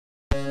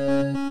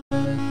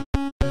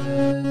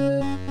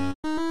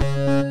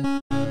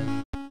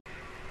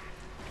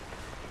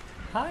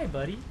Hi,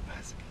 buddy.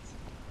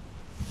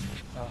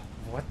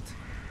 What?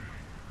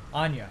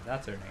 Anya,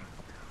 that's her name.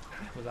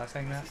 Was I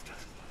saying that?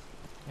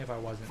 If I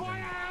wasn't,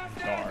 then I'm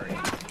sorry.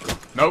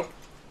 Nope.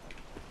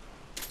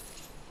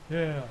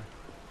 Yeah.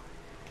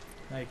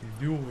 Now you can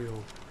dual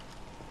wield.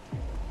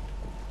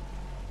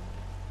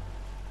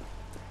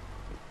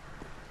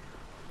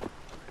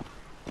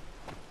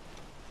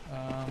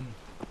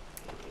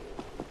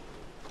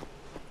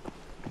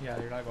 Yeah,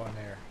 you're not going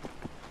there.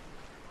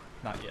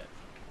 Not yet.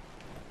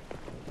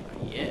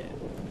 Not yet.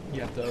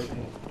 You have to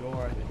open the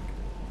door, I think.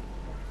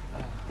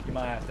 You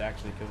might have to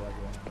actually kill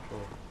everyone, I'm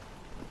sure.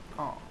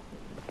 Oh.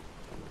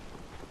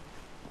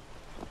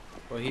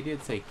 Well, he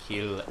did say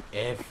kill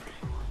everyone.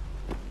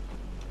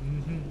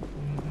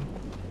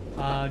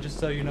 Just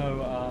so you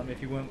know, if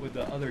you went with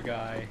the other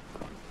guy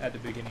at the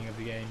beginning of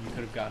the game, you could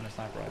have gotten a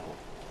sniper rifle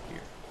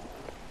here.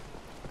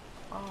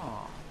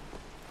 Oh.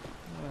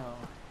 Well.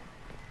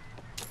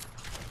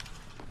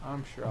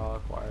 I'm sure I'll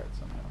acquire it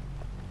somehow.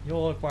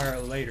 You'll acquire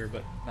it later,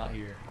 but not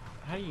here.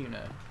 How do you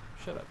know?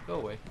 Shut up. Go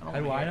away. How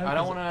do I know? I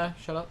don't want to.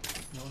 Shut up.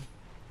 No.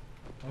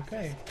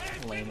 Okay.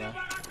 Lena.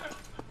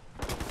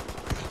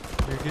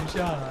 You're a good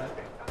shot.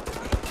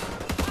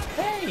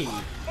 Hey!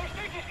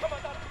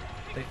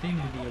 They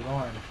seem to be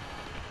alarmed.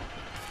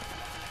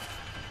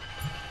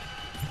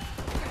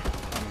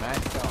 I'm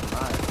maxed out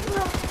knife.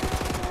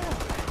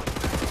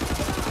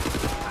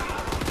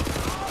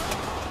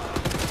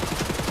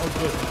 Oh,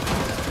 good.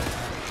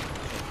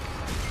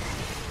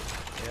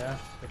 Yeah,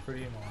 they're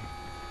pretty annoying.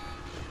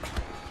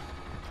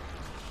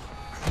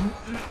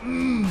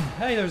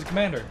 Hey, there's a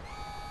commander.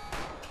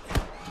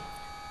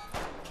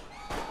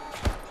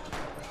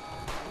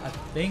 I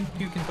think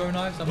you can throw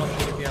knives. I'm not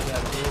sure if you have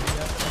that ability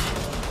yet.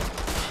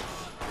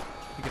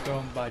 You can throw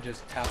them by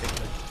just tapping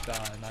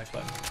the knife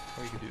button,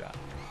 or you can do that.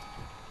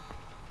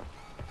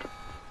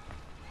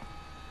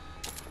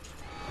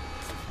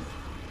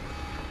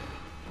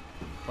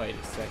 Wait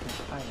a second.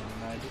 I have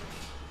an idea.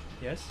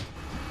 Yes?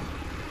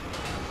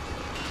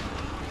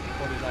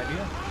 What is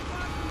idea?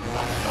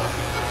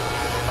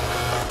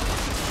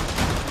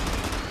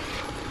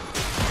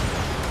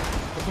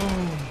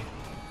 Boom!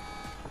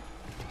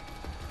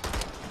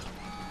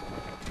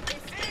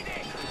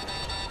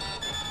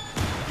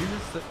 You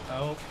just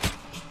oh.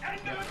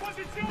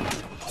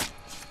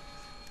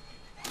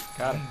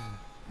 Got it.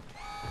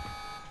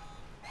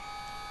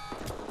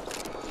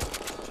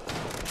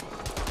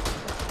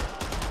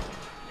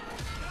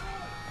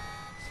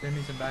 Spin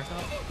me some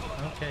backup?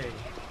 Okay.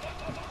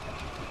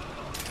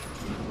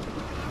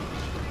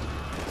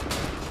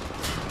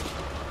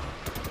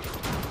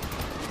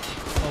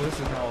 Oh, this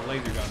is now a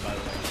laser gun, by the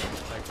way.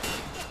 It's like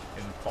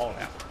in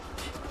Fallout.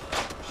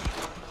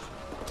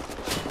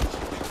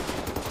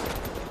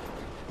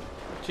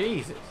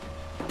 Jesus.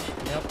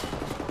 Yep.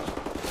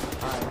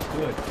 I'm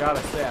good.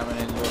 Gotta say, I'm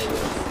gonna enjoy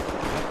this.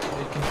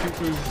 It can shoot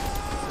through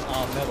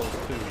metals,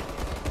 too.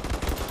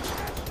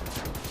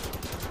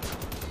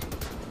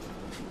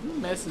 Who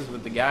messes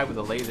with the guy with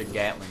the laser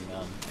Gatling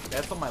gun?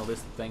 That's on my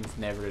list of things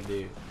never to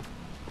do.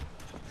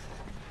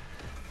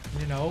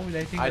 You know,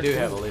 they think I do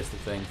have a cool. list of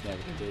things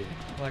never to do.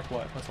 Like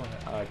what? What's one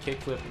of that?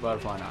 Kickflip the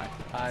butterfly knife.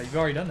 You've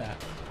already done that.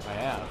 I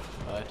have,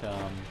 but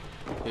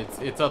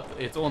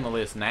it's on the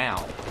list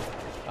now.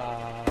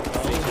 Well,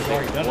 See, you've 'cause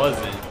already it done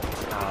wasn't.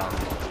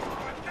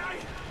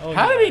 Oh,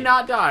 How yeah. did he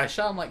not die? I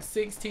shot him like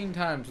 16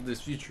 times with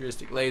this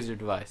futuristic laser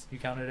device. You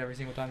counted every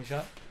single time you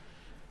shot?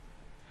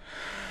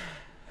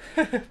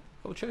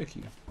 I'll choke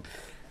you.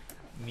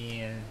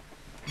 Man,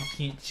 you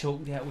can't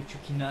choke that which you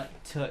cannot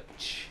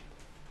touch.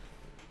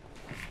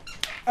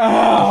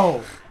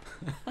 Ow!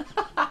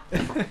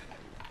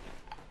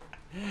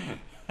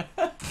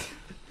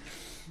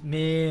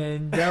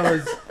 Man, that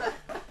was...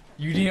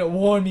 You didn't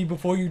warn me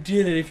before you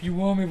did it. If you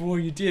warned me before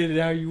you did it,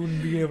 now you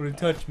wouldn't be able to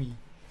touch me.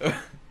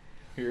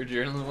 Your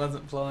adrenaline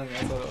wasn't flowing,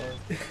 that's what it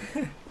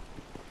was.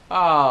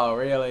 Oh,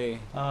 really?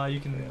 You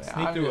can Really? sneak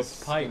I'm through a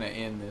just pipe. gonna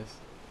end this.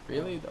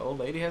 Really? The old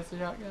lady has the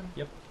shotgun?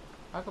 Yep.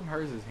 How come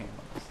hers is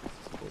handless? This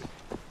is cool.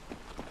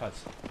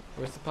 Cuts.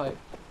 Where's the pipe?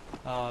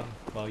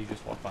 Well, you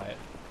just walk by it.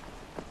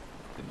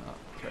 Did not.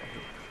 It's right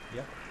here.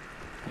 Yep.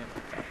 Yep.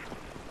 Got it.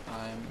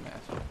 I'm the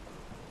master.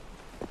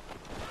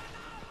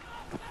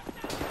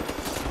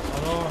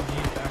 Oh, I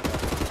need backup.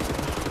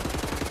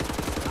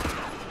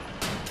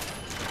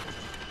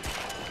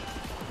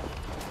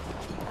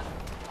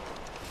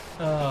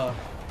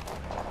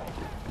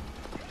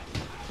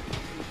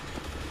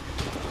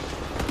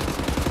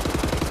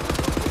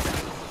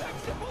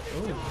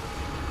 Ooh.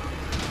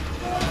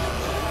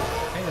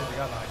 Hey, there's a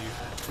guy behind you.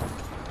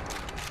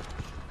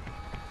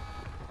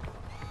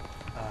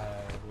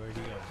 Where'd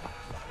he go?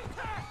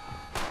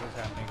 What's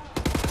happening?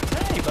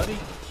 Hey, buddy!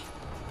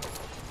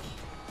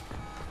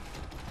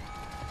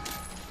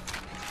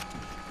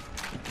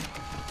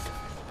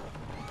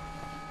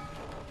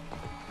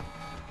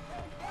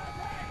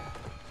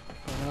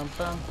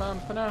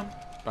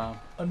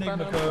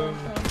 Enigma code.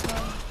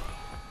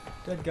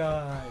 Dead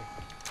guy.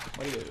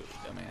 What do you do,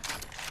 dumbass?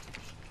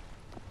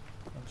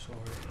 I'm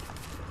sorry.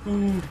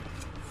 Food.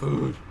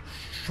 Food.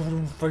 Shut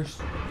in the face.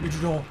 Eat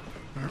it all.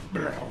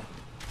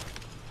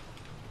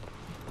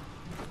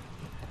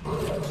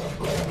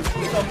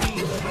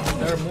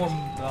 They're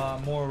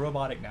more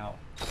robotic now,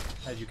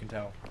 as you can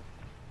tell.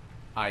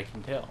 I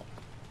can tell.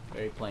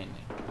 Very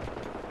plainly.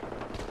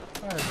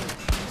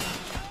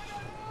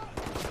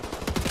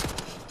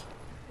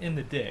 In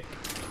the dick.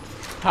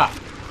 Ha!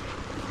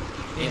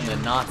 In the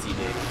Nazi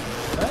dick.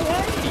 Hey,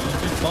 you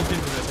just bumped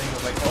into the thing and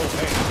was like, oh,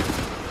 hey.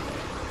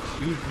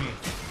 Excuse me.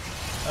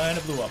 And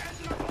it blew up.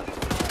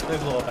 They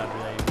blew up after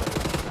they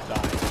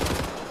died.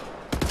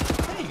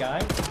 Hey,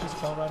 guys. You just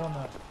fell right on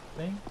the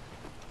thing.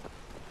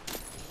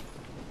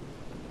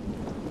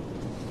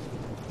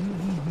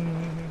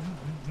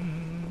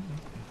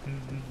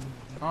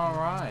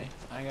 Alright.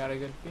 I got a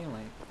good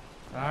feeling.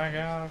 I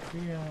got a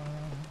feeling.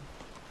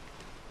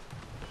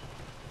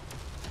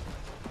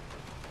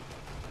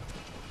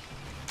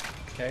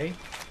 Okay.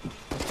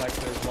 Looks like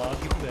there's a lot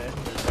of people dead.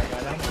 There's that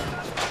guy down there.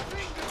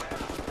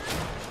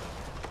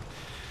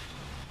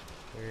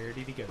 Where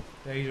did he go?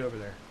 Yeah, he's over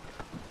there.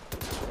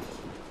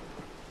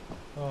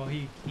 Oh,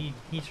 he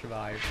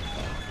survived.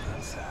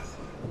 Seth,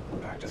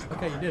 back to the car.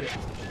 Okay, you did it.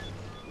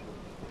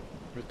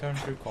 Return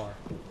to car.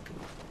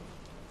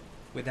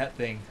 With that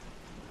thing.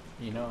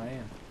 You know I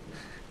am.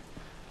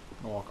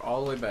 I'm gonna walk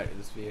all the way back to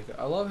this vehicle.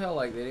 I love how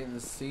like they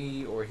didn't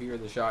see or hear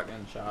the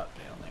shotgun shot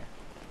down there.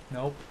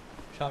 Nope.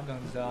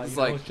 Shotguns, It's you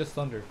know like- it's just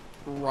thunder.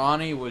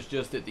 Ronnie was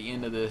just at the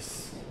end of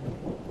this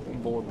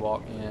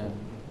boardwalk and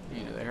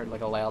you know they heard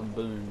like a loud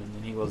boom and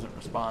then he wasn't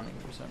responding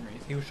for some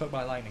reason. He was struck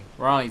by lightning.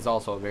 Ronnie's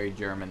also a very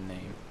German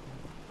name.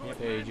 Yep.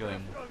 Very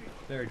German.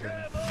 Very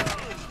German.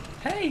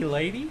 Hey,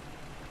 lady!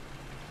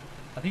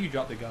 I think you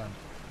dropped the gun.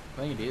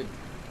 I think he did.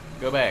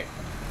 Go back.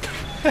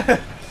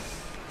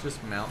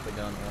 Just mount the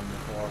gun on the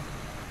car.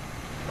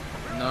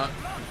 Not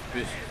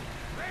suspicious.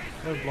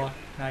 That was blocked.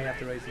 Now you have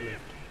to raise the lift.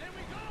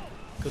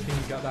 Good thing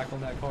you got back on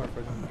that car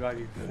for them to drive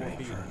you 4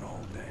 feet. For an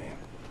old day.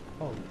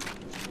 Oh.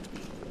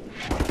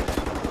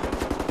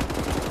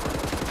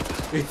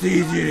 It's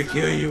easier to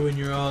kill you when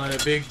you're all in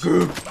a big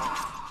group.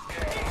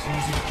 It's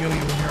easy to kill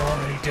you when you're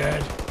already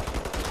dead.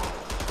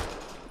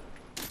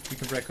 You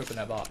can break open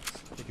that box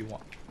if you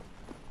want.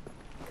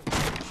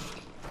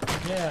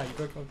 Yeah, you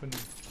broke open.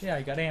 Yeah,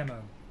 you got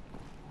ammo.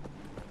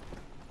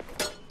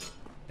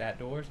 That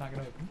door's not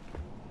gonna open.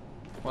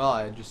 Well,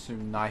 I just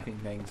assume knifing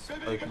things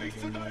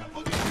opens in there.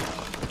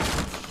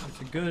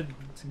 It's a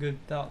good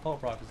thought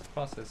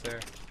process there.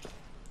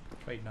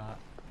 Wait, not.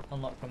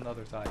 Unlock from the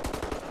other side.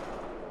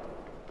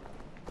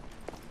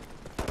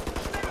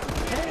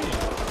 Hey!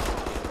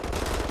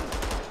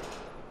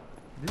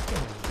 This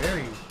game is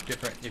very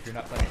different if you're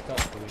not playing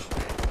stealthily.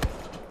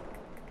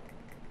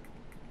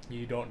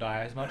 You don't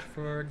die as much,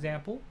 for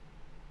example.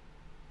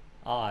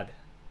 Odd.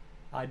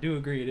 I do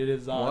agree, it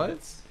is odd.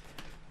 What?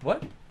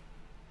 What?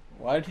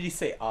 Why did he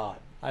say odd?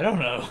 I don't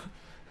know.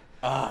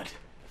 Odd.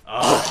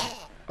 Odd.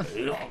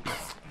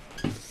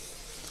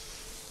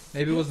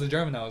 Maybe it was the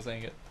German that was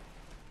saying it.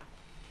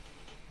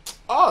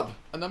 Odd.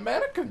 An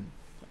American.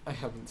 I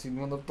haven't seen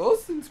one of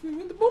those since we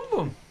went to Boom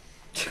Boom.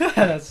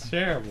 That's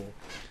terrible.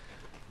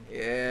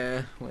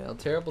 Yeah, well,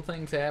 terrible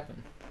things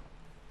happen.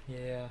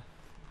 Yeah.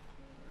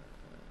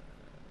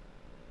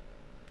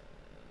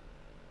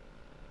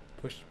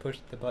 Push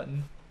the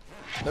button.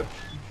 Nope.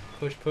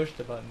 Push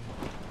the button.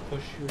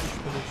 Push it.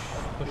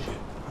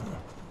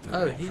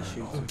 Oh, he shoots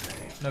him.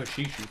 No,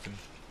 she shoots him.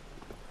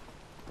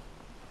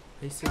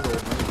 He said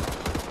old man.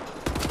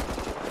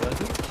 Does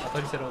he? I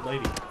thought he said old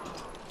lady.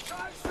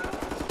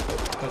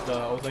 Because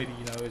the old lady,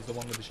 you know, is the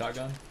one with the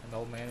shotgun, and the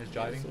old man is He's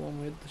driving. the one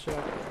with the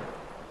shotgun.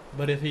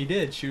 But if he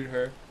did shoot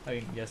her, I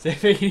mean, yes,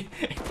 if he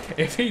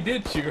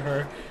did shoot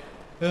her,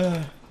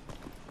 punch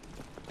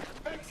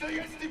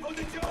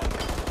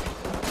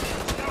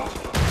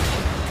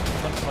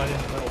right in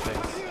the middle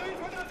face.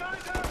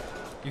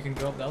 You can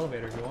go up the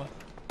elevator if you want.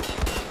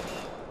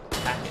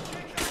 Hack it.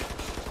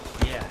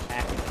 Yeah,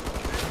 hack it.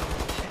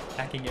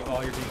 Hacking it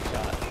while you're being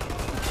shot.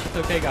 It's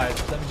okay, guys.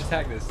 Let me just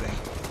hack this thing.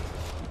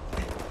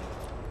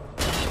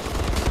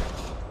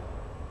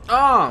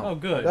 Oh,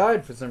 good. I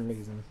died for some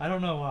reason. I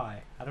don't know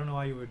why. I don't know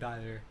why you would die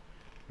there.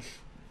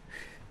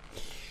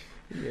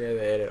 Yeah, they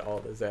edit all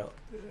this out.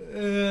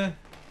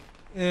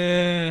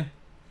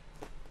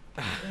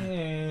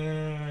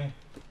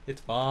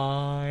 It's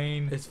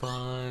fine. It's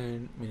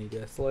fine. Many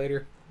deaths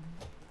later.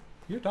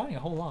 You're dying a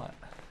whole lot.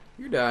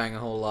 You're dying a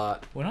whole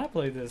lot. When I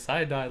played this,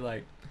 I died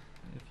like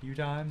a few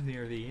times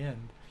near the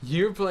end.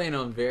 You're playing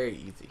on very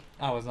easy.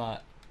 I was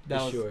not. That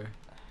For was. sure.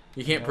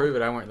 You can't No. prove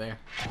it. I weren't there.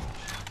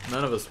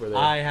 None of us were there.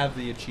 I have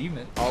the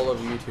achievement. All of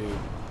YouTube.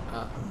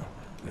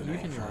 It You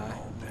ain't can for an lie.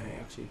 old day.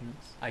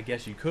 Achievements. I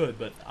guess you could,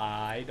 but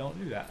I don't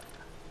do that.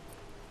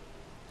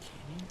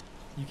 Can you?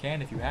 You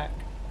can if you hack,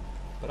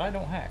 but I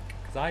don't hack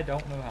because I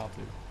don't know how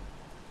to.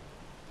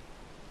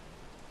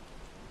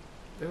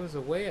 There was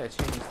a way I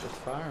changed the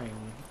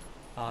firing.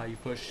 You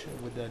push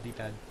with the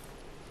D-pad.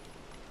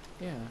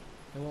 Yeah,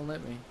 it won't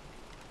let me.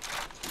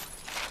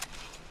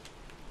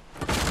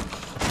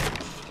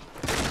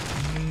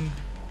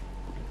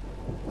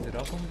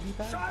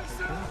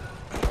 pad?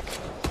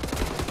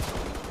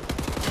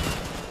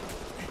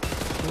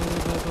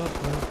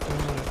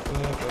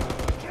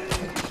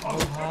 Oh,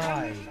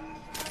 hi.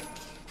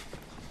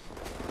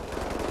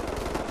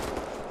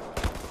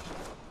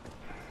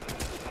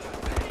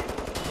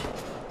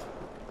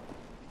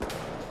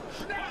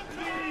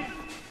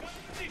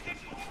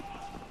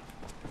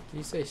 Did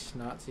you say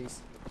schnazzies?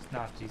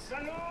 Nazis.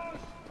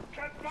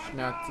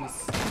 Schnazzies.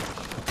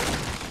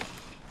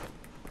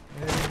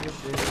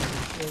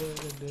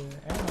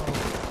 Ammo.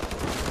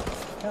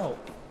 Help.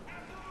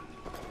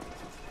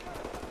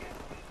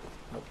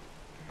 Nope.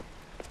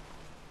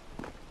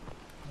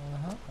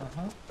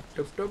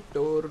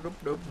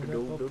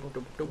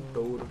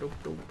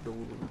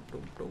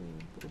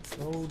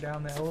 Go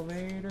down the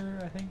elevator,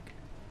 I think.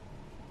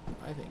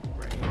 I think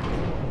right.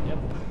 Yep.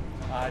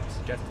 I'd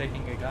suggest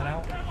taking a gun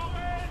out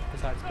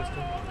besides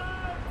pistol.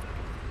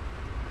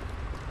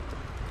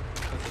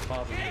 That's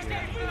probably easier.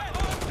 Yep,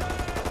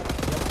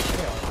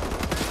 they are.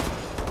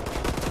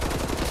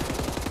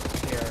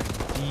 They are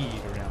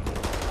indeed around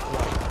here.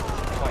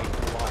 Quite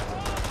wild.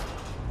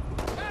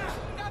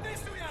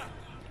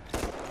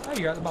 Oh,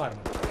 you're at the bottom.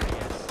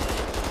 Yes.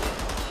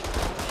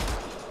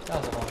 That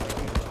was a long way to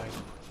go.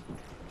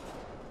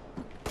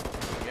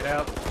 Get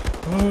out.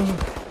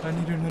 Oh, I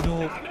need an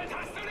adult.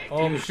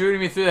 Oh, he was shooting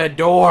me through that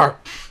door.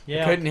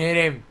 Yeah. I couldn't hit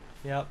him.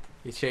 Yep.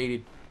 He's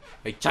shaded.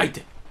 Hey,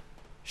 Scheite.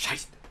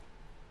 Scheisse.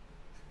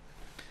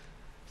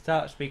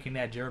 Stop speaking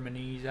that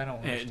Germanese. I don't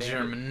understand.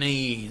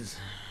 Germanese.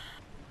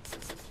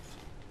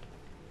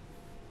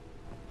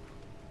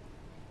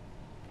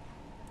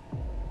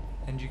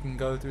 And you can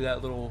go through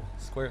that little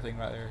square thing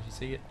right there. You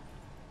see it?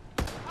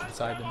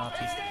 Beside the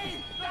Nazis.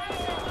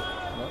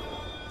 Nope.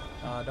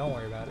 Don't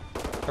worry about it.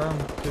 Term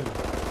 2.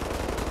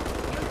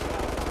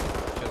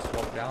 Just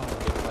walk down and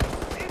get it.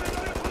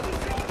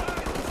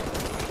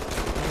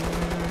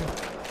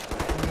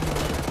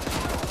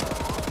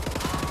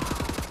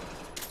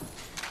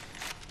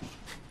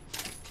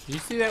 Did you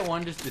see that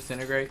one just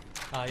disintegrate?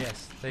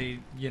 Yes. They,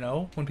 you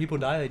know, when people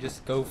die, they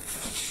just go.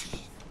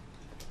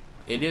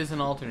 It is an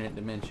alternate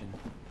dimension,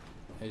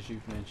 as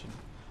you've mentioned.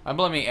 I'm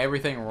blaming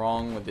everything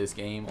wrong with this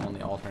game on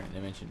the alternate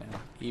dimension now,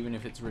 even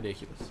if it's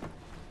ridiculous.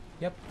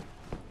 Yep.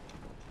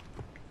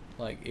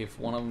 Like, if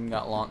one of them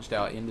got launched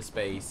out into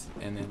space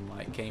and then,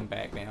 like, came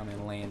back down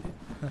and landed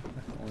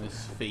on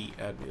his feet,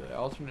 I'd be like,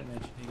 alternate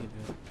dimension, he can do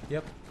it.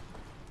 Yep.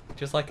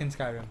 Just like in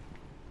Skyrim.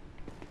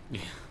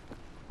 Yeah.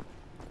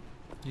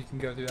 You can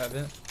go through that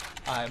vent.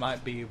 It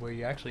might be where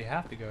you actually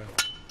have to go.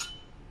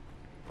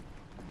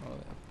 Well,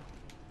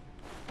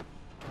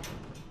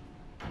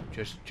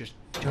 Just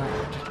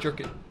jerk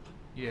it.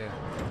 Yeah.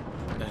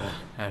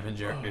 I haven't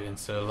jerked it in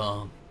so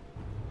long.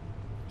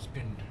 It's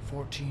been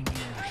 14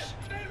 years.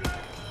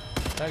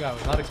 That guy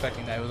was not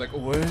expecting that. He was like,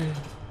 what?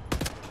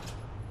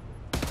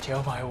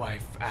 Tell my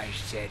wife I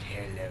said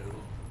hello.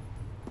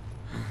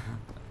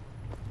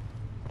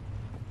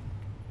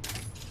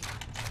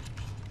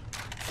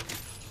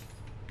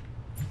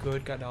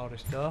 Good, got all the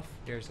stuff.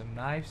 There's some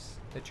knives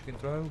that you can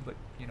throw, but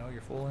you know,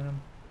 you're full in them.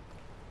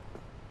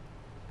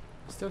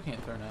 I still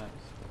can't throw knives.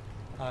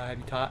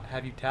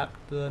 Have you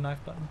tapped the knife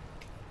button?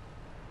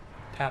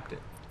 Tapped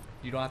it.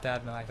 You don't have to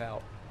have the knife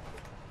out.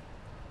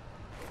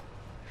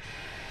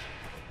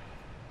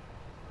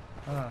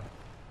 Huh.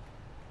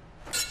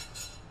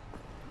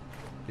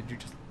 Did you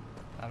just...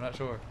 I'm not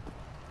sure.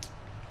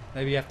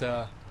 Maybe you have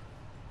to...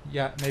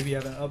 Yeah, maybe you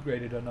haven't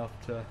upgraded enough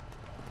to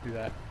do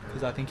that.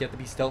 Because I think you have to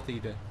be stealthy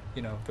to,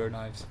 you know, throw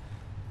knives.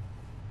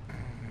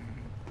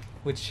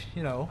 Which,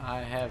 you know...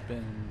 I have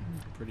been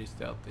pretty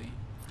stealthy.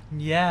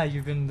 Yeah,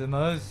 you've been the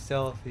most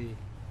stealthy.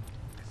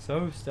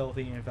 So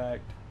stealthy, in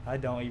fact, I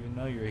don't even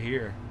know you're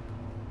here.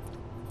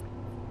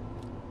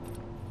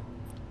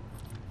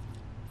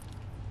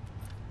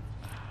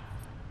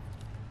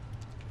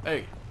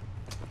 Hey.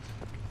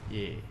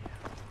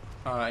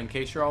 Yeah. In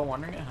case you're all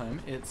wondering at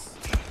home, it's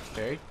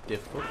very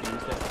difficult to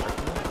use that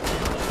freaking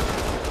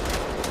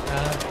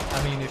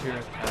I mean, if you're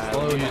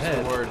slow in the use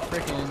head. the word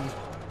freaking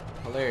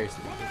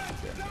hilariously.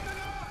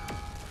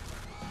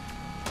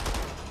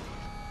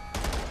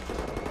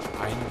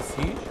 I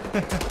see.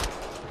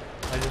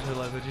 I just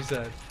realized what you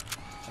said.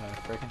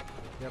 Freaking.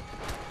 Yep.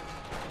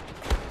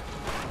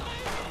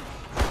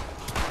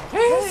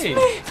 Hey!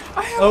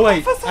 Oh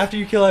wait, after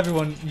you kill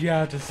everyone, you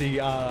have to see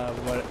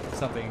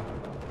something.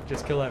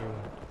 Just kill everyone.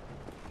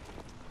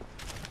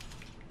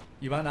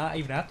 You might not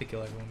even have to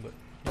kill everyone, but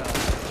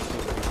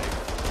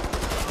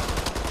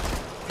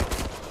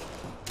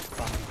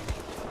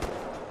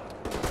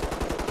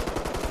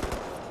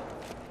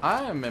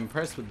I am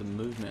impressed with the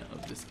movement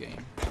of this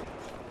game.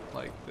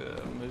 Like the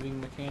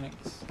moving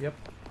mechanics. Yep.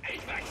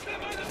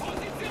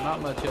 Not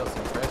much else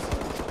impressive.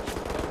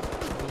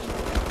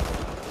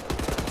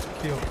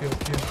 Kill.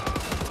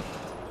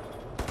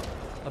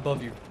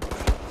 Above you.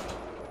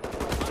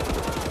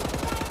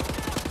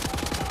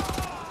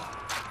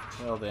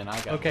 Well then, I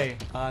got. Okay,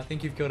 I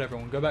think you've killed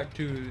everyone. Go back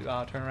to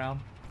turn around.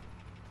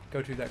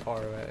 Go to that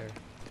car right there.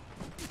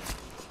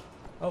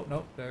 Oh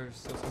no, there's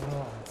still someone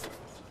alive.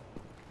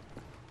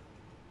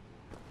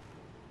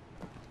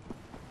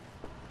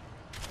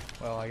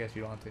 Well, I guess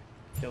you don't have to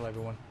kill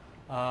everyone.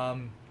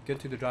 Get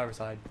to the driver's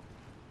side.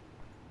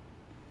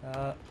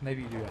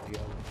 Maybe you do have to go.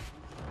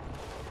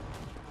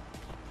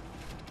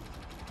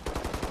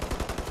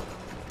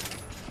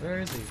 Where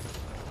is he?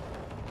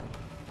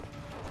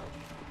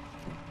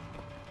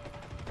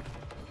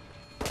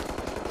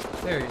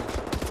 There he is.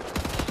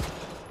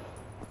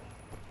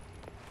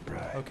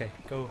 Right. Okay,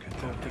 go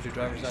to the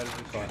driver's side of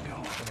the car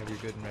whenever you're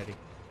good and ready.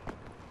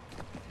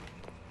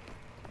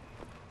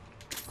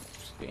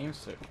 This game's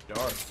so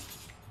dark.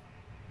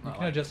 You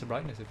can adjust the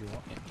brightness if you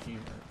want. In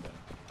humor, but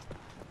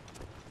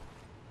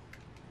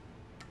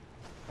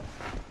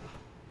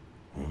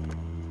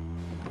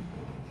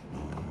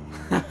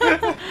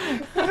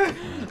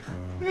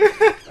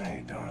How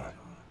you doing?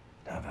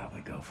 How about we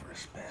go for a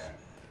spin?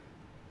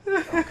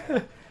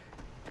 Okay.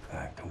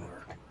 Back to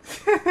work.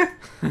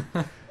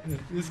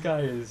 This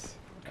guy is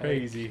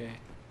crazy. Okay.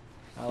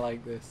 I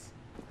like this.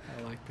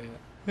 I like that.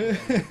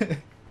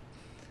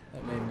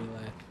 That made me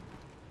laugh.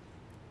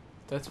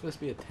 That's supposed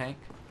to be a tank.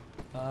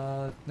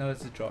 No,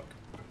 it's a truck.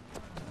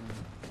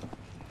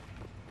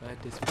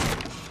 Bad dis-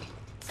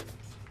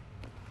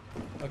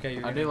 Okay,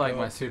 you're I gonna do like go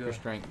my up to super the-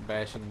 strength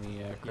bashing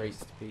the crates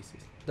to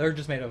pieces. They're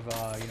just made of,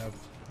 you know,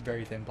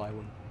 very thin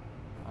plywood.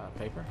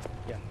 Paper?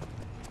 Yeah.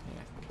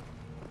 Yeah.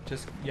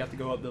 Just, you have to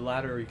go up the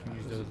ladder or you can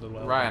use those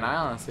little Ryan, I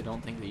elevators. honestly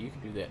don't think that you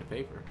can do that to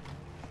paper.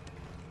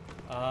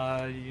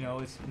 You know,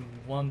 it's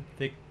one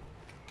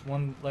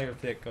layer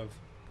thick of...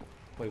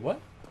 Wait, what?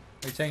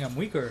 Are you saying I'm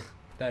weaker?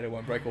 That it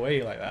won't break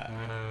away like that?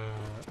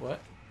 What?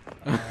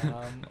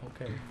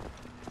 Okay.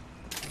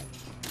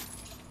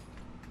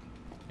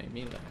 Made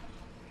me laugh.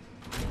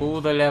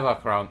 Pull the lever,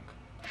 Crunk.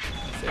 I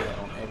say that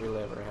on every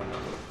lever I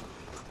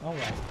have.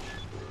 Alright.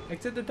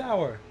 Exit the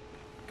tower.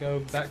 Go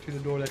back to the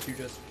door that you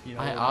just, you know...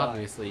 I by.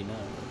 obviously know.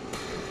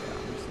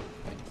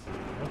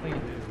 I don't think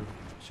you do.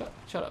 Shut up.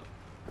 Shut up.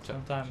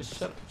 Sometimes...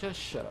 Just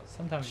shut up.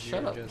 Sometimes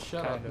Shut you're up. just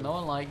Shut kind up. of... No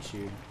one likes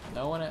you.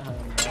 No one at home.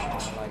 No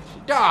one likes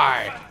you.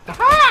 Die!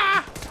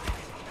 Ha!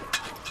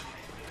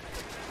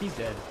 He's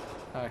dead.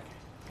 Okay.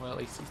 Well, at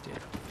least he's dead.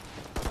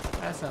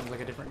 That sounds like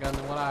a different gun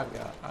than what I've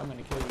got. I'm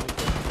gonna kill you.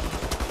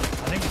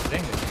 I think he's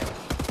singing.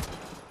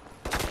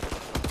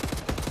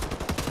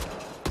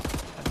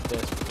 I'm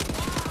desperate.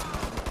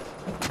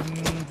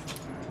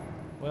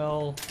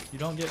 Well, you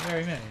don't get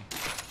very many.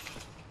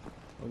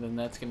 Well, then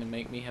that's gonna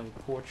make me have a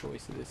poor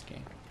choice of this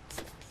game.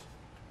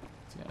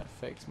 It's gonna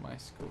affect my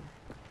score.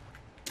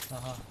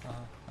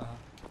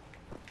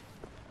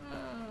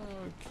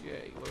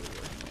 Okay, what are we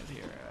looking at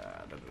here?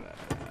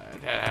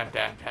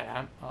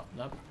 Oh,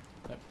 nope.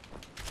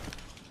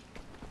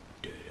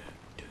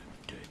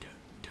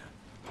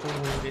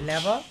 Oh, the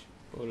lever?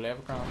 Oh,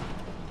 lever crown.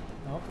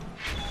 Nope.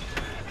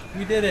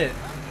 We did it.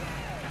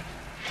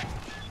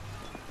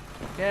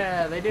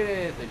 Yeah, they did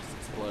it. They just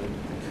exploded.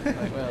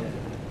 Like, well,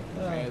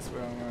 I guess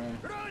we're on our own.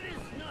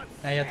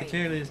 Now you have to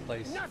clear this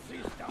place.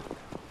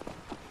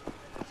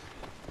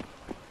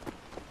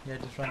 Yeah,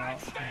 just run out.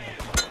 It's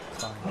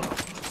fine.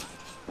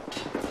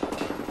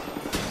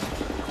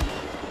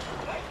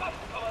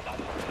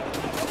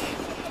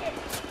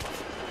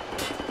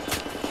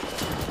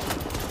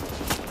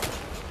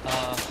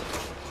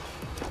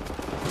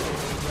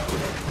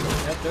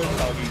 Yep, there's a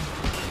doggy.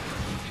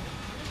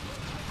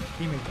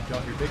 He made you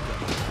drop your big gun.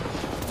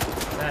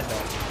 Bad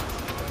dog.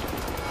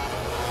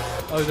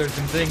 Oh, there's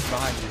some things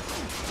behind you.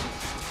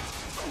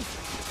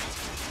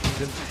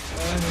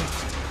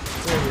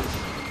 There he is.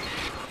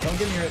 Don't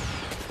get near it.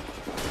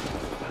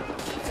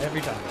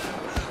 Every time.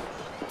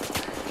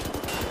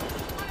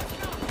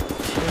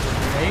 There's a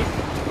grenade.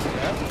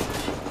 Yep.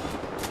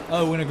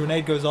 Oh, when a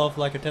grenade goes off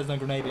like a Tesla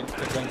grenade, it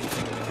drains you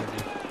single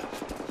energy.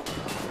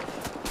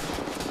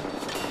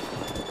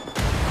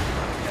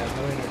 Yeah,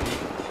 no energy.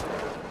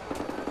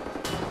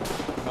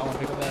 You might want to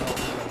pick up that health.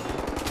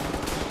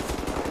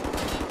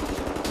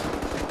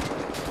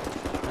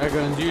 That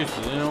gun's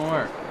useless. It didn't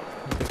work.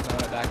 You can throw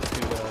it back to the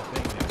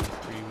thing and it's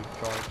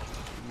recharge.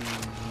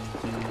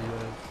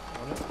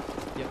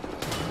 Yep.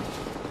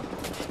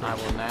 I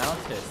will now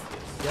test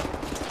this. Yep.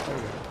 There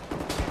we go.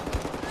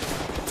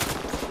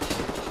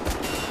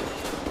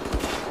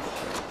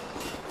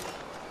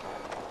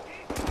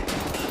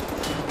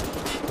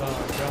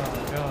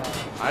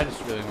 I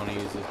just really want to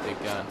use this big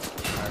gun.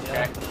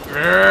 Okay.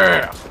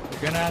 Yeah.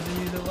 You're gonna have to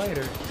use it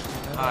later.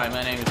 Hi,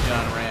 my name is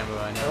John Rambo.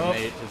 I never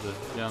made it to the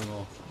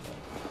jungle.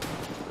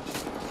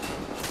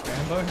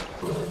 Rambo?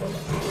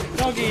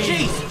 Doggy!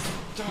 Jesus!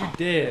 You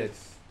did.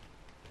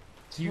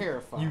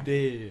 Terrifying. You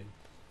did.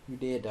 You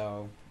did,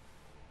 dog.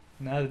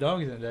 Now the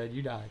dog isn't dead,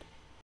 you died.